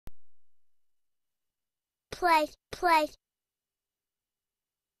play.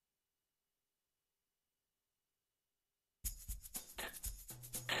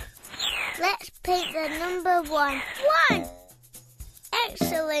 Let's paint the number 1. 1!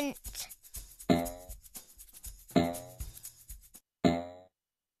 Excellent.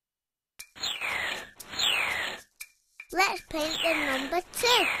 Let's paint the number 2.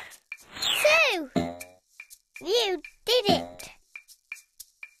 2! You did it.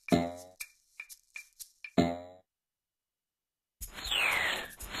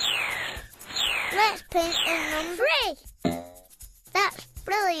 Let's paint the number 3. That's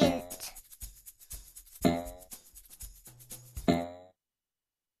brilliant.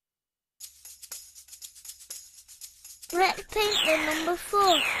 Let's paint the number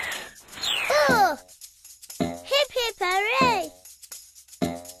 4. 4! Hip hip hooray!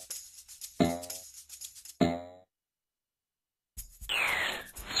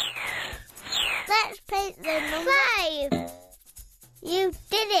 Let's paint the number 5. You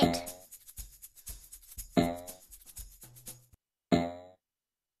did it.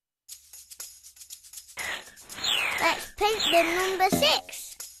 Let's paint the number 6.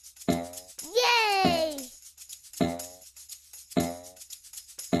 Yay!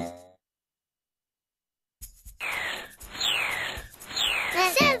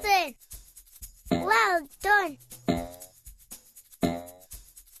 Let's 7. Well done.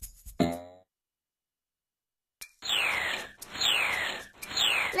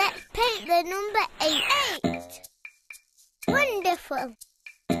 Let's paint the number 8. 8. Wonderful.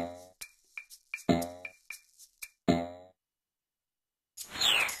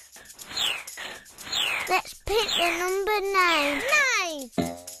 Let's paint the number 9. 9.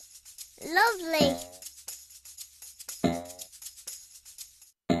 Lovely.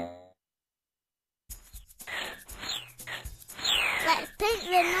 Let's paint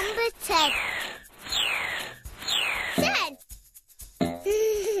the number 10. 10.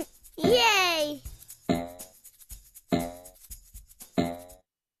 Yay!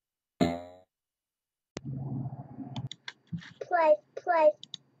 Play.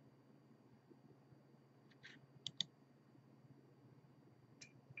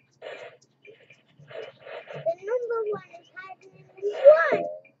 The number 1 is hiding in the sun.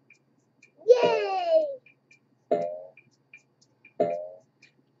 Yay!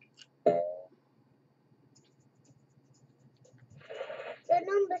 The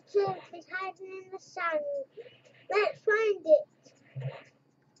number 2 is hiding in the sand. Let's find it.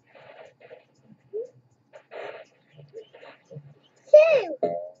 2!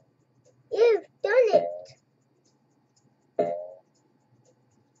 You've done it.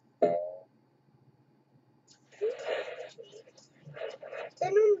 The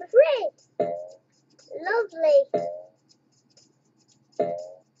number 3. Lovely.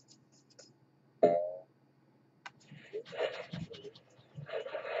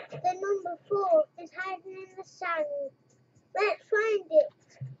 The number 4 is hiding in the sand. Let's find it.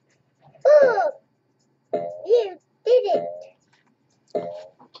 Oh! You did it.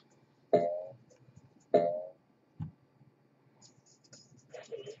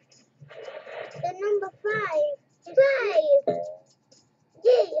 The number 5 is 5.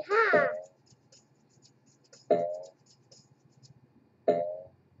 Yee-haw!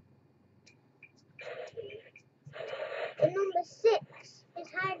 The number 6 is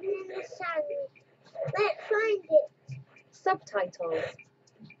hiding in the sand. Let's find it. Subtitles.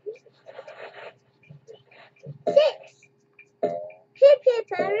 6. Hip hip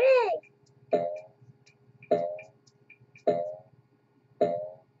hooray!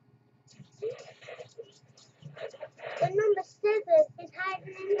 The number 7 is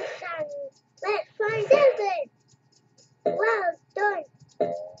hiding in the sand. Let's find 7. Well done.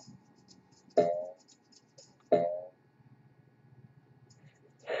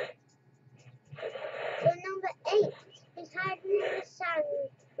 The number 8 is hiding in the sand.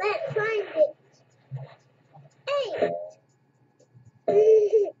 Let's find it. 8.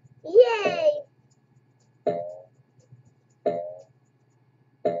 Yay!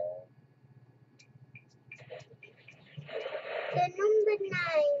 The number 9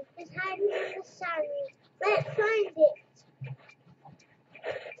 is hiding in the sand. Let's find it.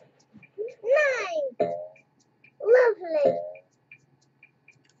 9. Lovely.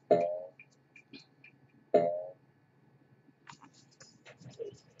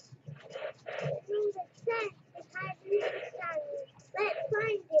 Number 10 is hiding in the sand. Let's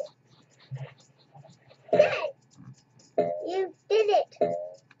find it. 10. You did it.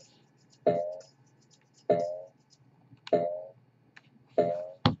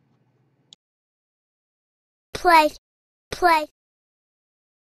 Play.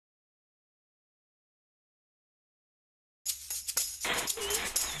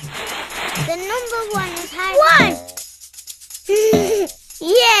 The number 1 is hiding. 1!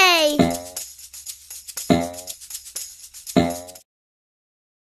 Yay!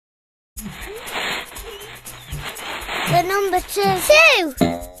 The number 2. 2!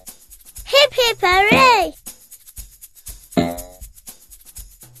 Hip hip hooray!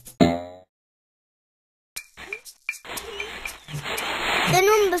 The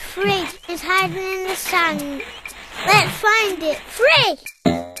number 3 is hiding in the sand. Let's find it. 3!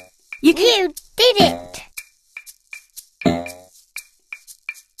 You did it!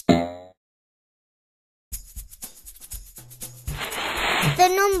 The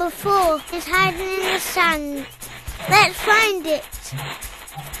number 4 is hiding in the sand. Let's find it.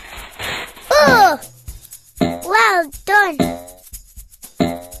 Oh! Well done.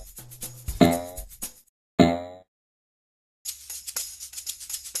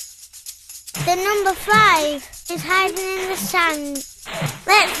 The number 5 is hiding in the sand.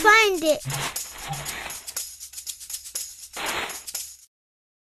 Let's find it.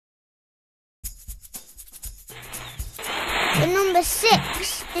 The number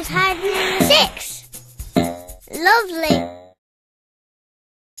 6 is hiding in the 6. Lovely.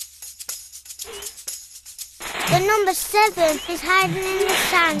 The number 7 is hiding in the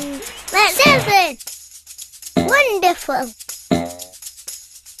sand. Let's 7. Wonderful.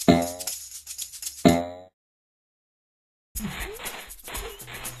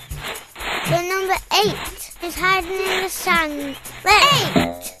 The number 8 is hiding in the sand. Let's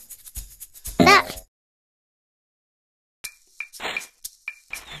 8. That's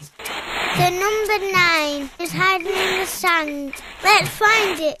the number 9 is hiding in the sand. Let's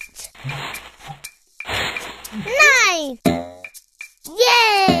find it. 9!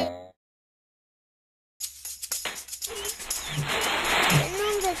 Yay! The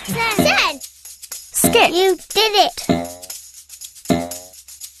number 10. 10! Skip! You did it!